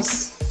Air Force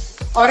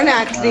or an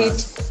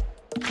athlete.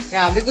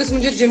 Yeah, because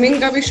मुझे gymming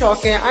का भी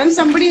शौक है. I'm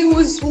somebody who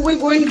will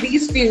go in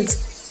these fields,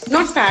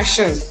 not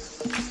fashion.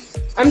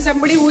 I'm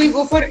somebody who will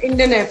go for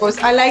Indian Air Force.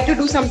 I like to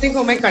do something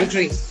for my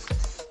country.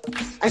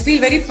 I feel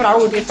very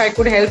proud if I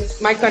could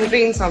help my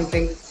country in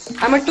something.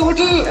 I'm a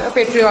total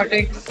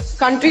patriotic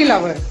country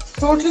lover.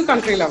 Total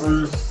country lover.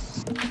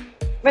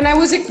 When I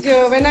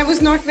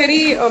was not very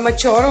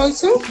mature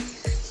also,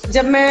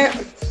 जब मैं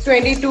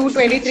 22,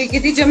 23 की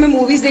थी, जब मैं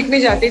movies देखने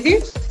जाती थी,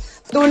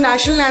 तो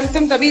नेशनल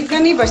एंथम तभी इतना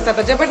नहीं बजता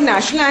था। जब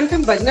नेशनल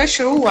एंथम बजना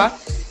शुरू हुआ,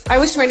 I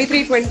was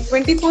 23,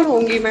 24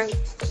 होंगी मैं।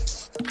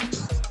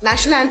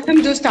 नेशनल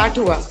एंथम जो स्टार्ट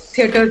हुआ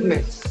थिएटर्स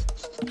में,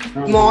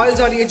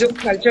 मॉल्स और ये जो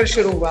कल्चर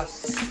शुरू हुआ,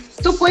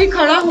 तो कोई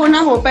खड़ा होना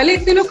हो, पहले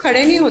इतने लोग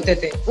खड़े नहीं होते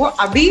थे, वो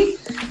अभी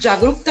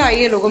जागरूकता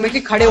आई है लोगों में कि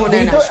खड़े होना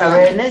है। तो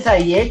अवेयरनेस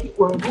आई है कि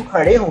उनको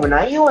खड़े होना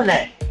ही होना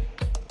है।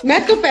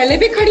 मैं तो पहले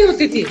भी खड़ी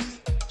होती थी,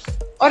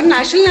 और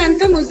नेशनल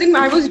एंथम उस दिन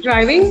I was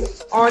driving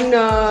on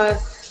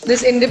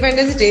this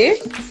independence day,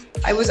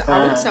 I was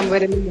out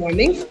somewhere in the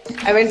morning,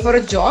 I went for a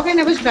jog and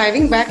I was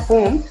driving back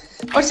home,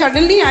 और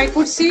suddenly I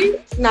could see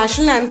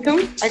national anthem,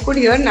 I could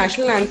hear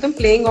national anthem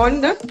playing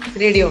on the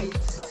radio.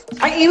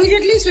 I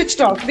immediately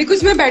switched off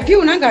because मैं बैठी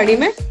हूँ ना गाड़ी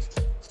में,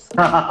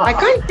 I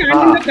can't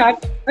stand in the car.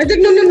 I said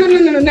no,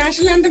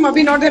 national anthem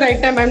अभी not the right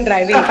time, I'm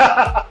driving.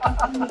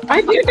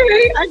 I get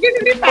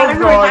very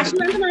paranoid.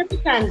 National anthem I have to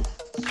stand.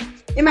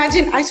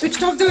 Imagine I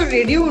switched off the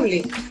radio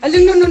only. I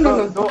said no.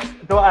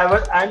 तो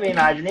I'm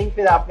imagining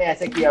फिर आपने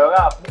ऐसा किया होगा,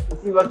 आपने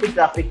उसी वक्त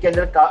ट्रैफिक के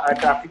अंदर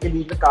ट्रैफिक के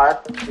बीच में कार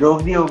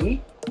रोक दी होगी,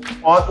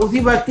 और उसी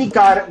वक्त ही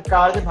कार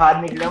से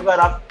बाहर निकले होंगे और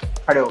आप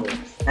खड़े हो गए,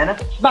 है ना?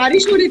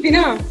 बारिश हो रही थी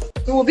ना,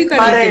 तो वो भी कर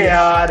रहे थे। अरे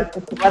यार,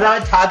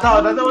 मतलब छाता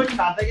होता तो वो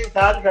छाता के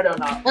साथ खड़े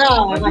होना।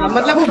 हाँ,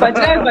 मतलब वो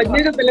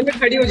बजने से पहले मैं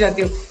खड़ी हो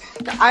जाती हूँ।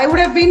 I would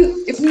have been,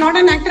 if not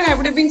an actor, I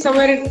would have been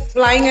somewhere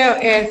flying a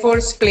Air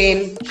Force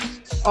plane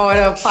or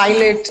a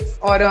pilot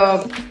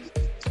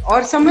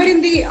or somewhere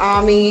in the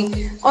army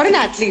or an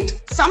athlete.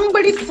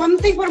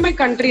 Something for my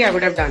country I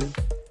would have done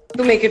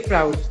to make it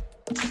proud.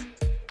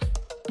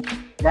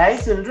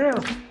 Guys, सुन रहे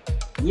हो?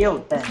 ये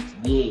होता है,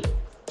 ये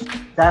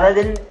सारा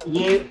दिन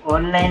ये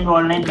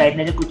ऑनलाइन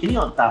बैठने से कुछ नहीं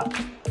होता,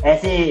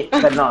 ऐसे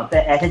करना होता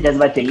है, ऐसे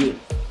जज्बा चाहिए,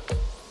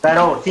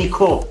 करो,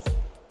 सीखो,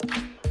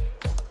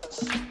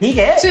 ठीक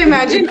है? So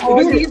imagine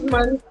all these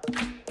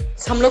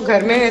months हम लोग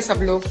घर में हैं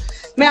सब लोग,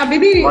 मैं अभी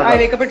भी I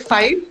wake up at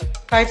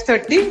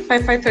 5:30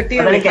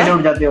 पता नहीं कैसे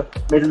उठ जाते हो,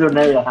 मेरे से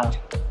उठना है। हाँ,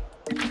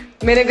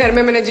 मेरे घर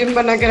में मैंने जिम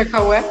बना के रखा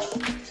हुआ है,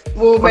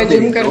 वो मैं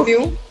जिम करती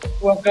हूँ,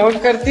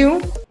 वर्कआउट करती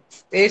हूँ,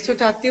 देर से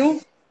उठाती हूँ।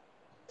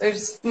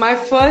 My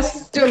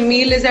first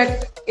meal is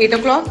at 8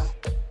 o'clock,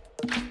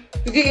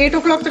 क्योंकि 8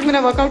 o'clock तक मेरा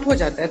वर्कआउट हो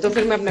जाता है, तो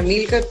फिर मैं अपना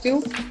मील करती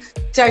हूँ,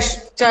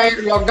 चाहे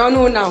लॉकडाउन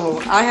हो ना हो।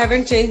 I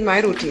haven't changed my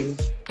routine.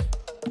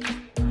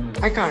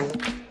 I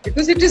can't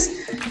because it is,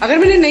 अगर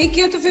मैंने नहीं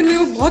किया तो फिर मेरे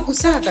को बहुत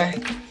गुस्सा आता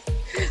है।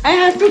 I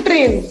have to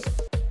train,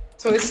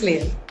 so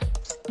इसलिए।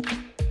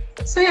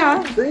 So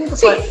yeah,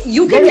 see,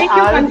 you can make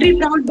your country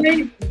proud by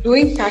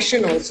doing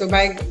fashion also,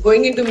 by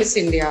going into Miss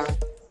India,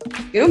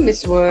 you know,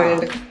 Miss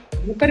World.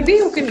 पर भी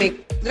you can make.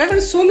 There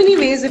are so many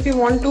ways if you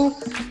want to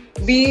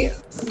be,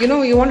 you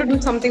know, you want to do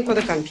something for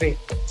the country.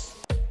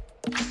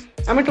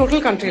 I'm a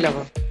total country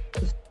lover.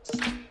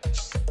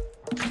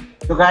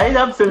 तो guys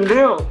आप सुन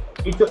रहे हो,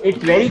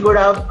 it's very good।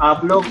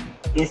 आप लोग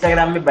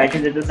Instagram में बैठे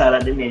रहते हो सारा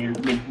दिन,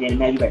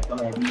 मैं भी बैठता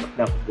हूँ, मैं भी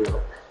अपना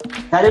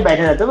सारे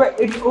बैठे रहते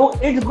हो,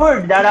 it's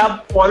good that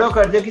आप फॉलो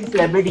करते हो किसी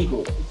सेलिब्रिटी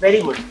को, it's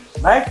very good,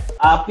 बट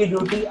आपकी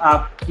ड्यूटी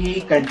आपकी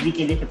कंट्री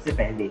के लिए सबसे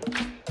पहले,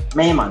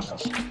 मैं ये मानता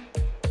हूँ,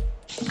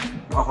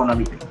 होना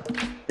भी चाहिए।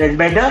 That's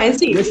better. And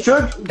see, You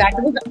should.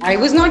 I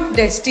was not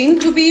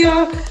destined to be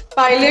a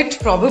pilot.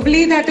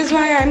 Probably that is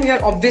why I'm here.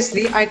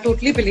 Obviously, I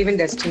totally believe in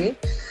destiny.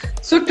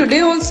 So today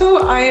also,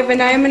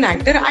 when I am an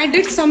actor, I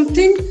did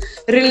something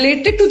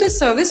related to the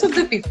service of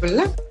the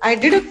people. I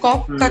did a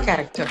cop ka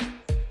character.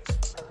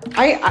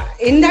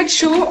 In that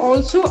show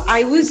also,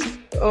 I was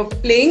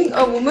playing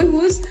a woman who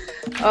was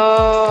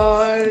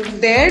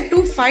there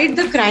to fight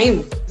the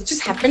crime which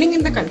is happening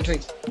in the country.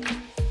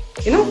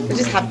 Which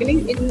is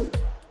happening in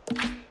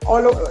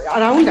all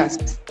around us.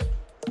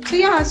 So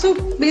yeah, so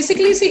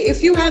basically see,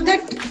 if you have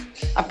that,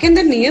 आपके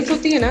अंदर नियत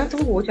होती है ना, तो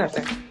वो हो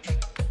जाता है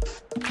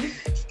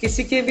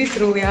किसी के भी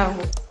थ्रू या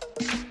वो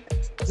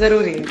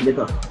जरूरी है। ये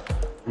तो है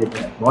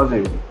बहुत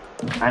जरूरी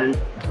एंड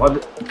बहुत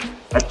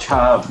अच्छा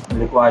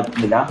मेरे को आज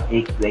मिला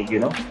एक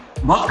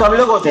बहुत कम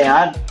लोग होते हैं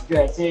यार जो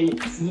ऐसे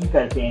फील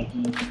करते हैं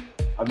कि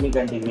अपनी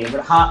कंट्री के लिए, पर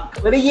हाँ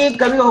मेरे ये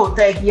कभी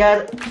होता है कि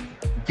यार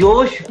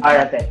जोश आ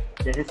जाता है,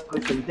 जैसे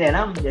कोई सुनते हैं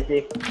ना,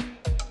 जैसे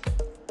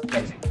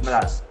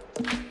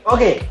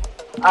ओके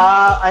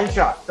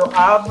अंशा, तो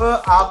अब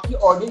आपकी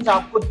ऑडियंस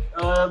आपको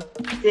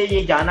से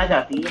ये जानना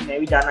चाहती है, मैं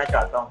भी जानना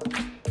चाहता हूँ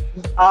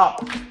कि आप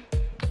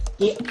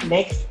कि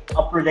नेक्स्ट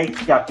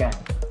प्रोजेक्ट्स क्या क्या हैं?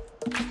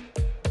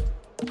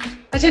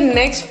 अच्छा,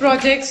 नेक्स्ट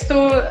प्रोजेक्ट्स तो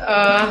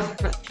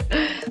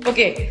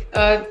ओके,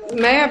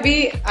 मैं अभी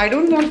I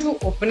don't want to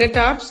open it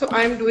up, so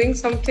I am doing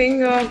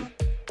something,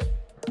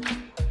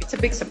 it's a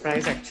big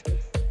surprise actually,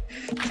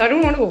 so I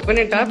don't want to open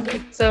it up.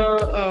 It's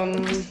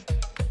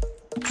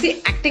see,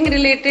 acting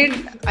related,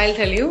 I'll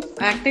tell you,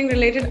 acting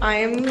related, I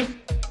am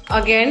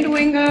again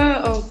doing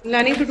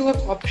planning to do a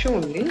pop show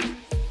only,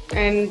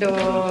 and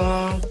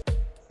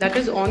that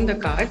is on the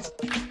cards,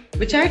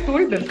 which I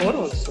told before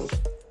also.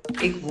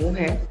 एक वो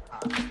है,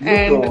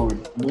 and told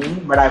me,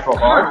 but I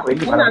forgot.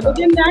 Other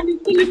than that,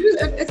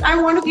 I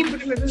want to keep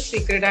it a little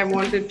secret. I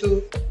wanted to,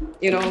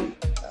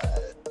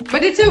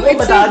 but it's a.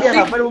 बता दिया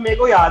था, पर वो मेरे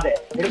को याद है,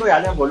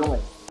 मैं बोलूँगा।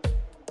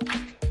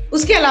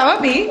 उसके अलावा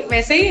भी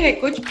वैसे ही है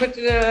कुछ, but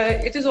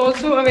it is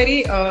also a very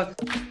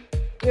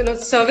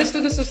service to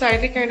the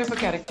society kind of a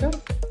character,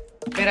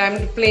 where I'm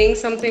playing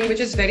something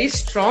which is very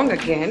strong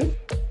again,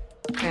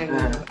 and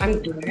I'm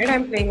glad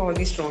I'm playing all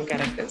these strong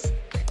characters.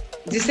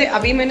 जिसे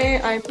अभी मैंने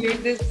I played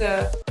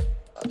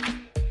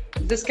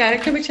this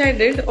character which I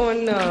did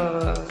on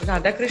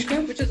Radha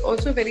Krishna, which is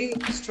also a very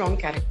strong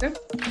character,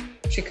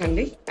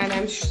 Shikhandi, and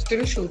I'm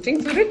still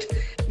shooting for it.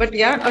 But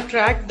yeah,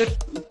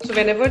 so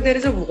whenever there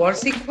is a war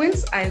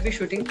sequence, I'll be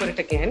shooting for it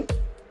again.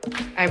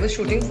 I was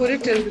shooting for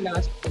it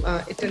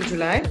till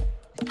July,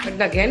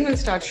 but again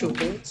we'll start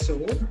shooting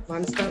soon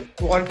once the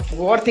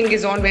war thing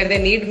is on, where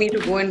they need me to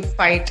go and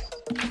fight.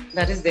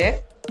 That is there,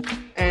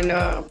 and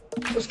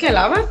uske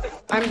alawa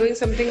I'm doing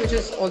something which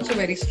is also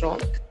very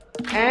strong,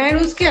 and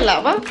uske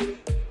alawa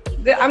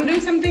I'm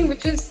doing something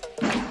which is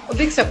a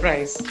big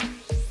surprise,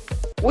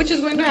 which is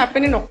going to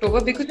happen in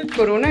October. Because of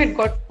Corona, it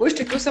got pushed.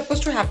 It was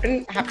supposed to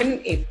happen in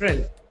April.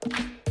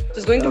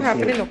 It's going to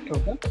happen in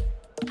October.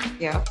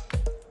 Yeah.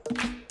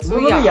 So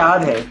मुझे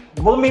याद है,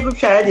 वो मेरे को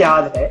शायद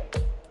याद है।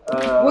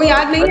 वो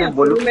याद नहीं है,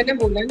 मैंने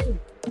बोला नहीं।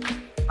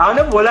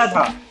 आपने बोला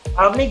था,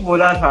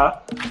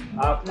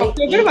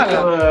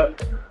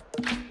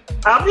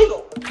 आपने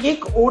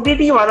एक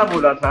OTT वाला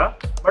बोला था,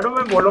 बट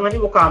मैं बोलूँगा नहीं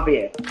वो कहाँ पे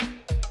है।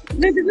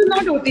 No, this is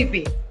not OTP.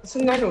 This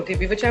is not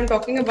OTP, which I'm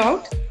talking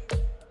about.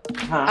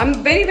 I am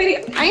very,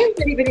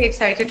 very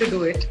excited to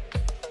do it.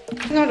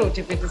 It's not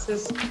OTP. This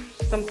is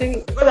something.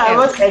 Because I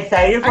was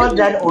excited for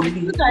that OTT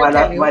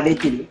वाले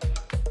के लिए.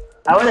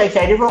 I was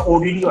excited for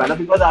OTT वाला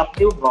because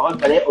आपने वो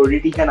बहुत बड़े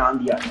OTT का नाम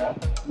दिया था.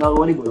 मैं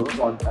वो नहीं बोलूँगा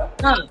कौन था.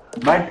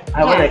 But I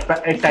was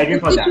excited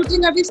for that.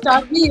 Shooting अभी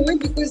start नहीं हुआ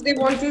because they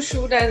want to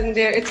shoot and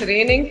it's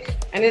raining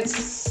and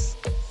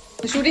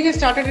the shooting has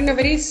started in a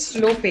very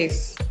slow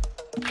pace.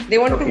 They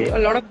want to do a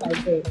lot of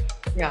outdoor.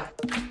 Yeah.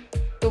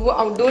 So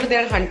outdoor, they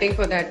are hunting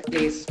for that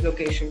place,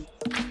 location.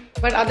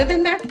 But other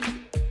than that,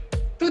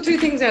 2-3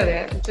 things are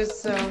there.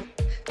 Just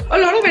a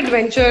lot of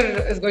adventure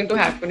is going to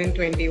happen in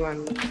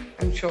 21.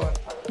 I'm sure.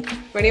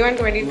 21,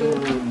 22,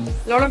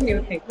 a lot of new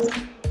things.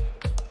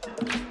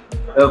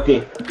 Okay.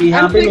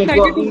 I'm so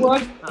excited to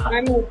work.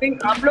 I'm hoping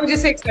आप लोग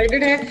जैसे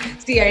excited हैं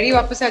C.I.D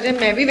वापस आ जाए,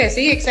 मैं भी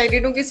वैसे ही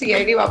excited हूँ कि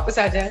C.I.D वापस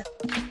आ जाए।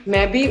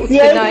 मैं भी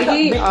उतना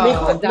ही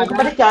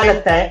मुझे क्या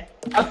लगता है,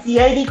 अब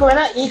C.I.D को है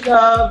ना एक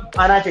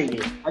आना चाहिए।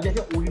 अब जैसे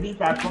OTT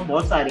प्लेटफॉर्म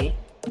बहुत सारे,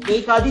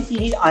 एक आधी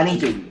सीरीज आनी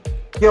चाहिए।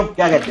 क्यों,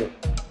 क्या कहते हो?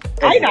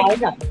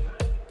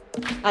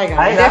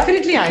 आएगा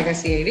डेफिनेटली आएगा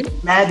C.I.D।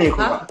 मैं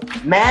देखूंगा,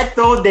 मैं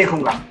तो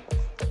देखूंगा,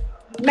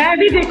 मैं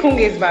भी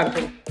देखूंगी इस बार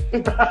तो।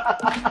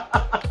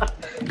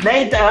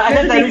 नहीं,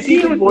 अच्छा तनुष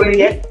बोल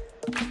रही है,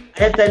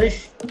 अच्छा तनुष,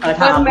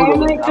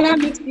 मैं इतना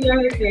मिस किया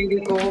है C.I.D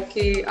को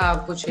कि आप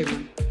पूछिए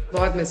मत,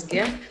 बहुत मिस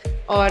किया।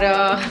 और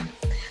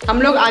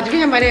हम लोग आज भी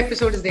हमारे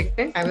एपिसोड्स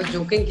देखते हैं। आई वाज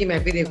जोकिंग कि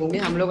मैं भी देखूंगी,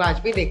 हम लोग आज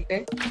भी देखते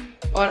हैं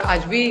और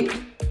आज भी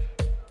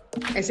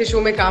ऐसे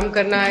शो में काम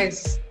करना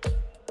is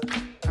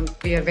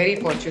we are very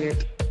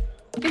fortunate.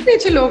 कितने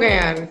अच्छे लोग हैं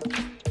यार,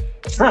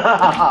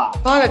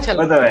 बहुत अच्छा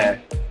लगता है।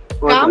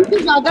 काम से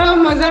ज्यादा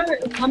मजा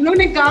हम लोग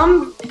ने काम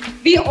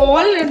we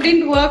all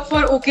didn't work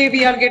for, okay,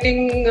 we are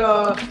getting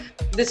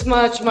this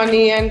much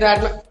money and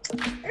that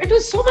it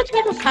was so much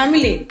like a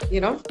family,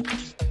 you know.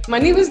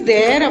 Money was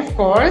there, of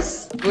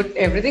course, good,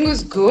 everything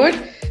was good,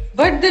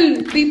 but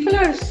the people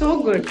are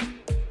so good.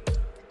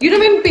 You know,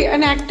 when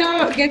an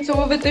actor gets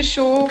over with the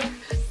show,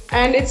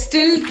 and it's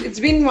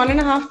been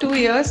 1.5, 2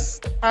 years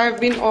I've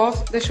been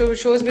off, the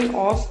show's been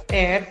off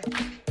air,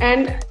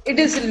 and it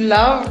is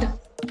loved,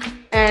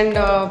 and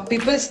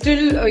people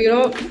still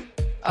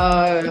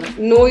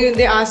know you.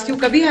 They ask you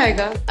kabhi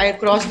aayega. I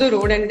cross the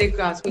road and they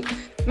ask me,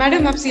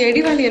 madam aap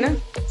C.I.D वाली है ना,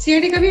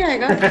 C.I.D kabhi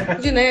आएगा,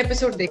 मुझे नए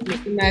episode देखने.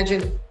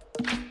 Imagine,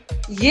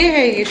 ये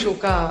है ये शो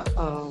का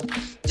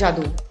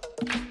जादू.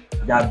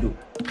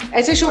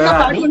 ऐसे शो का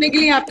पार्ट होने के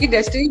लिए आपकी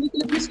डेस्टिनी भी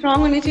इतनी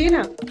स्ट्रांग होनी चाहिए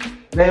ना.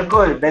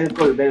 बिल्कुल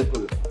बिल्कुल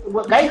बिल्कुल.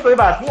 गाइस कोई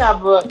बात नहीं,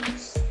 आप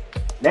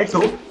लेट्स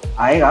होप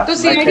आएगा. तो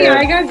C.I.D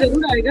आएगा,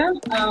 जरूर आएगा.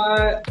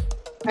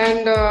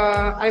 And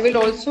I will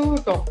also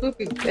talk to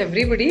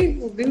everybody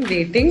who've been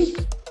waiting.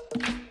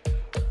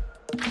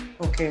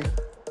 Okay.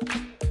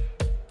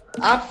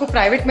 आपको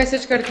प्राइवेट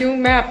मैसेज करती हूँ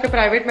मैं, आपके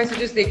प्राइवेट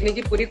मैसेजेस देखने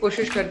की पूरी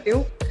कोशिश करती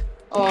हूँ.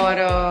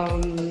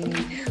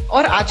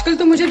 और आजकल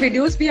तो मुझे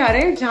वीडियोस भी आ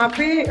रहे हैं जहाँ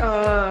पे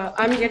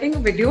I am getting a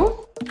video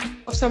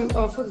of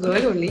a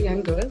girl, only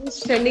young girl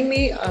sending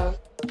me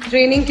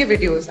training के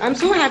videos. I am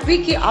so happy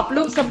कि आप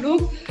लोग सब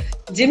लोग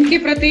जिम के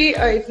प्रति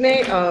इतने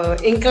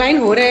इंक्लाइन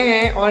हो रहे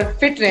हैं, और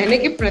फिट रहने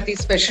के प्रति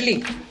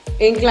स्पेशली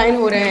इंक्लाइन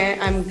हो रहे हैं.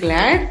 I am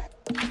glad.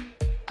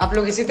 आप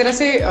लोग इसी तरह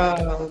से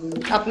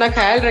अपना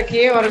ख्याल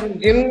रखिए, और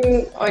जिम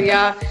और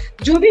या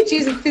जो भी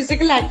चीज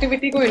फिजिकल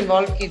एक्टिविटी को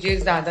इन्वॉल्व कीजिए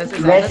ज्यादा से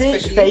ज्यादा. वैसे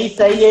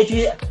सही ये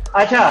चीज.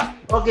 अच्छा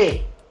ओके,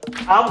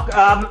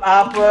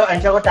 आप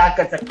अंशा को टैग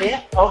कर सकते हैं.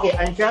 Okay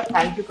Ansha,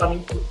 thank you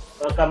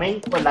coming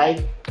for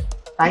live.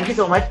 Thank you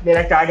so much.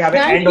 मेरा चार्ट यहाँ पे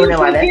एंड होने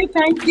वाला है.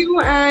 Thank you,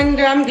 and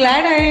I'm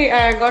glad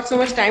I got so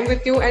much time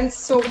with you and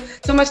so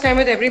much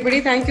time with everybody.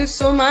 Thank you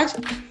so much.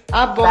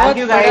 आप बहुत.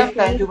 Thank you guys.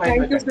 Thank you guys.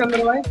 Thank you,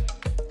 Samroy.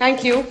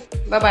 Thank you.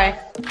 Bye bye.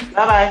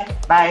 Bye bye.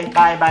 Bye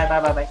bye bye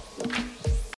bye bye bye.